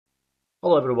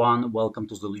Hello everyone, welcome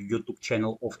to the YouTube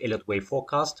channel of Elliott Wave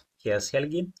Forecast. Here's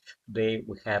Helgi. Today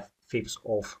we have 5th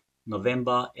of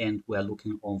November and we are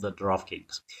looking on the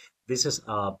DraftKings. This is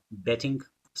a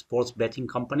sports betting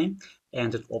company,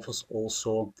 and it offers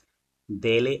also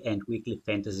daily and weekly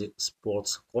fantasy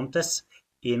sports contests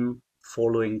in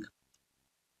following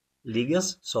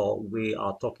leagues. So we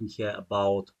are talking here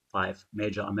about 5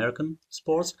 major American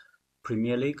sports: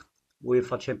 Premier League,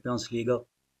 UEFA Champions League,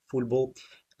 football,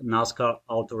 NASCAR,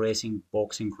 auto racing,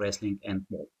 boxing, wrestling, and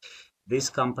more. This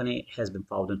company has been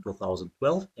founded in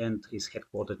 2012 and is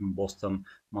headquartered in Boston,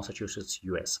 Massachusetts,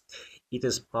 US. It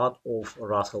is part of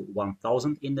Russell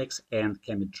 1000 index and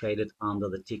can be traded under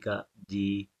the ticker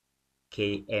DKNG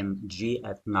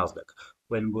at Nasdaq.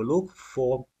 When we look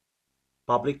for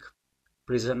public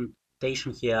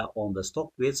presentation here on the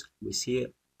stock tweets, we see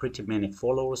pretty many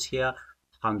followers here,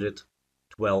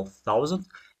 112,000,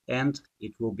 and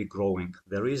it will be growing.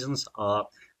 The reasons are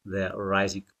the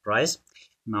rising price.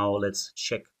 Now let's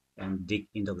check and dig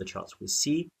into the charts. We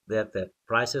see that the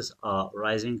prices are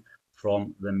rising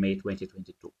from the May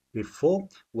 2022. Before,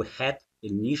 we had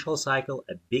initial cycle,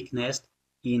 a big nest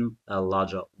in a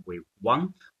larger wave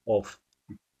 1 of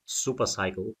super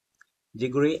cycle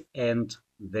degree, and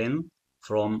then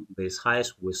from these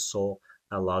highs we saw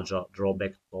a larger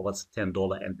drawback towards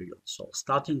 $10 and beyond. So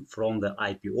starting from the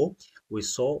IPO, we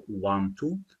saw 1,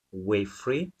 2, wave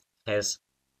 3 has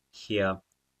here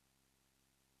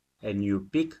a new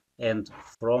peak, and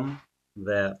from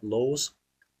the lows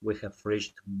we have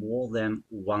reached more than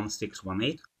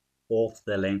 1618 of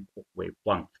the length of wave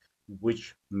 1,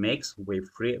 which makes wave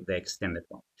 3 the extended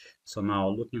one. So now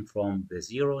looking from the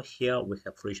zero here, we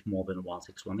have reached more than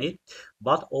 1618,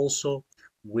 but also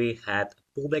we had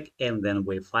pullback, and then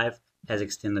wave 5 has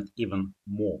extended even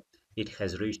more. It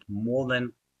has reached more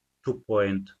than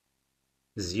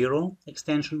 2.0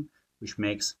 extension, which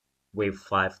makes wave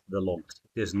 5 the longest.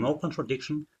 There's no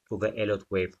contradiction to the Elliott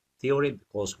wave theory,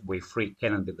 because wave 3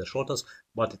 cannot be the shortest,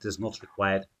 but it is not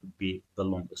required to be the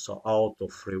longest. So out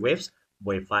of 3 waves,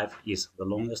 wave 5 is the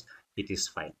longest. It is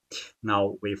fine.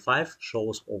 Now wave 5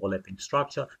 shows overlapping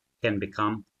structure, can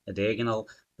become a diagonal.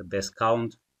 The best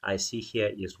count I see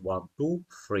here is 1, 2,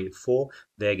 3, 4,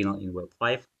 diagonal in wave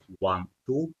 5, 1,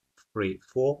 2, 3,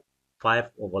 4,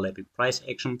 5 overlapping price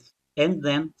action. And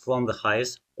then from the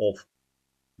highs of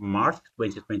March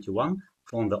 2021,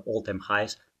 from the all-time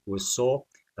highs, we saw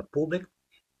a pullback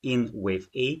in wave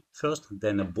A first,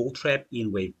 then a bull trap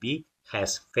in wave B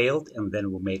has failed, and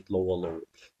then we made lower low.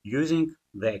 Using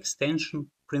the extension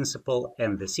principle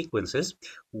and the sequences,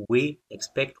 we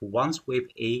expect once wave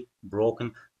A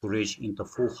broken to reach into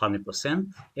full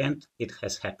 100%, and it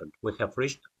has happened. We have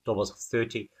reached towards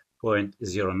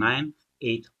 30.09,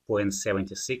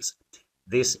 8.76.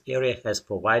 This area has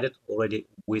provided already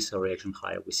with a reaction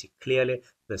high. We see clearly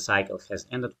the cycle has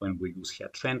ended when we use here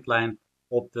trend line.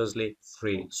 Obviously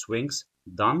 3 swings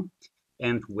done,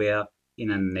 and we're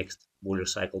in a next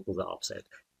bullish cycle to the upside.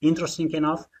 Interesting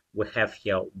enough, we have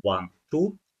here 1,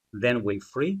 2, then wave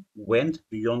 3 went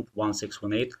beyond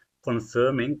 1618,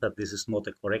 confirming that this is not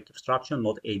a corrective structure,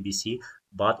 not ABC,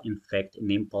 but in fact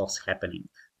an impulse happening.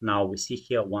 Now we see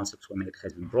here 1618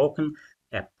 has been broken,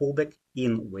 a pullback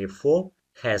in wave 4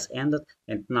 has ended,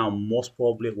 and now most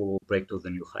probably we will break to the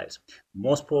new highs.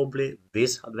 Most probably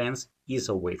this advance is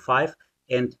a wave 5,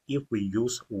 and if we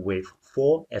use wave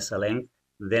 4 as a length,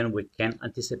 then we can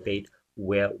anticipate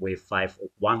where wave 5 of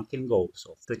 1 can go.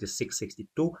 So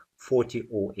 36.62,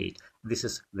 40.08. This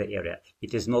is the area.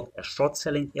 It is not a short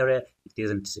selling area, it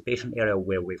is anticipation area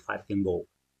where wave 5 can go.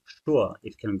 Sure,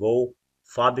 it can go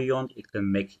far beyond, it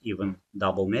can make even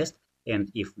double nest.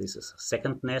 And if this is a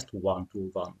second nest, 1, 2,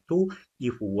 1, 2,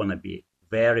 if we want to be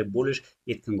very bullish,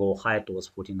 it can go higher towards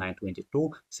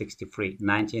 49.22,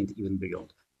 63.90, and even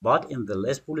beyond. But in the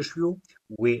less bullish view,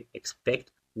 we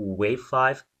expect wave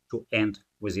 5 to end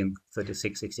within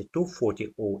 36.62,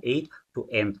 40.08, to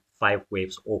end 5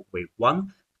 waves of wave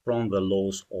 1 from the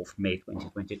lows of May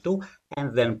 2022,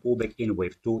 and then pull back in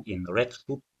wave 2 in red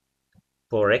to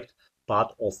correct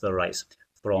part of the rise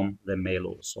from the May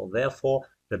low. So therefore,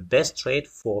 the best trade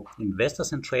for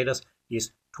investors and traders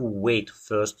is to wait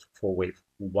first for wave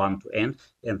 1 to end,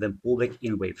 and then pullback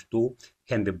in wave 2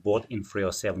 can be bought in 3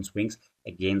 or 7 swings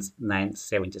against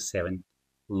 977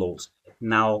 lows.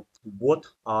 Now, what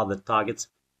are the targets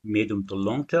medium to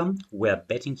long term? We are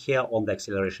betting here on the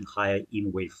acceleration higher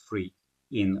in wave 3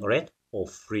 in red or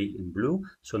 3 in blue.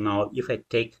 So now if I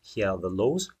take here the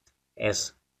lows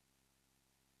as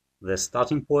the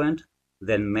starting point,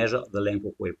 then measure the length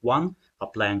of wave 1,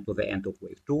 applying to the end of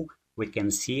wave 2, we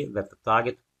can see that the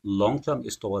target long term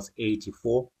is towards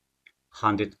 84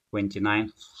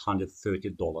 $129,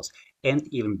 $130, and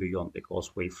even beyond,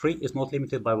 because wave 3 is not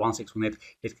limited by 1618.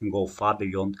 It can go far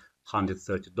beyond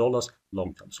 $130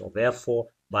 long term. So therefore,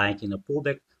 buying in a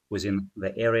pullback within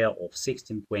the area of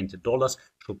 $16, $20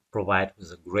 should provide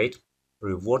with a great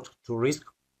reward to risk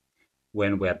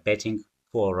when we are betting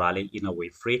for a rally in a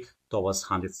wave 3 towards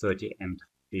 130 and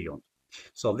beyond.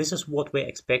 So this is what we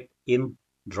expect in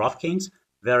DraftKings.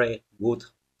 Very good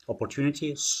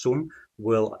opportunity soon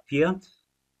will appear.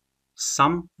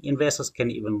 Some investors can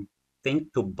even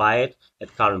think to buy it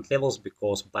at current levels,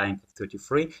 because buying at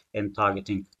 33 and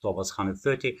targeting towards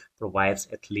 130 provides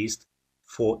at least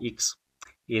 4x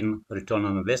in return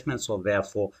on investment. So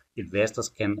therefore, investors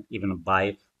can even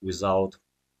buy without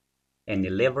any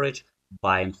leverage,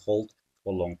 buy and hold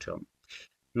for long term.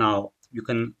 Now, you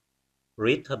can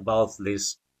read about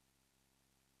this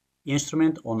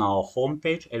instrument on our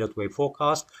homepage, Elliott Wave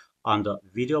Forecast, under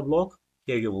video blog.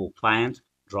 Here you will find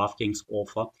DraftKings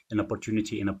offer an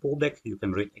opportunity in a pullback. You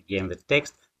can read again the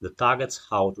text, the targets,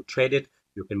 how to trade it.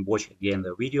 You can watch again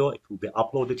the video. It will be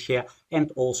uploaded here.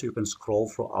 And also you can scroll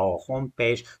through our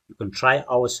homepage. You can try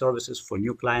our services for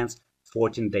new clients.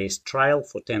 14 days trial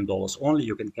for $10 only.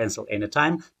 You can cancel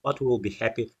anytime, but we will be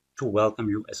happy to welcome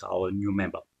you as our new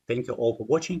member. Thank you all for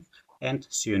watching, and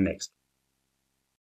see you next.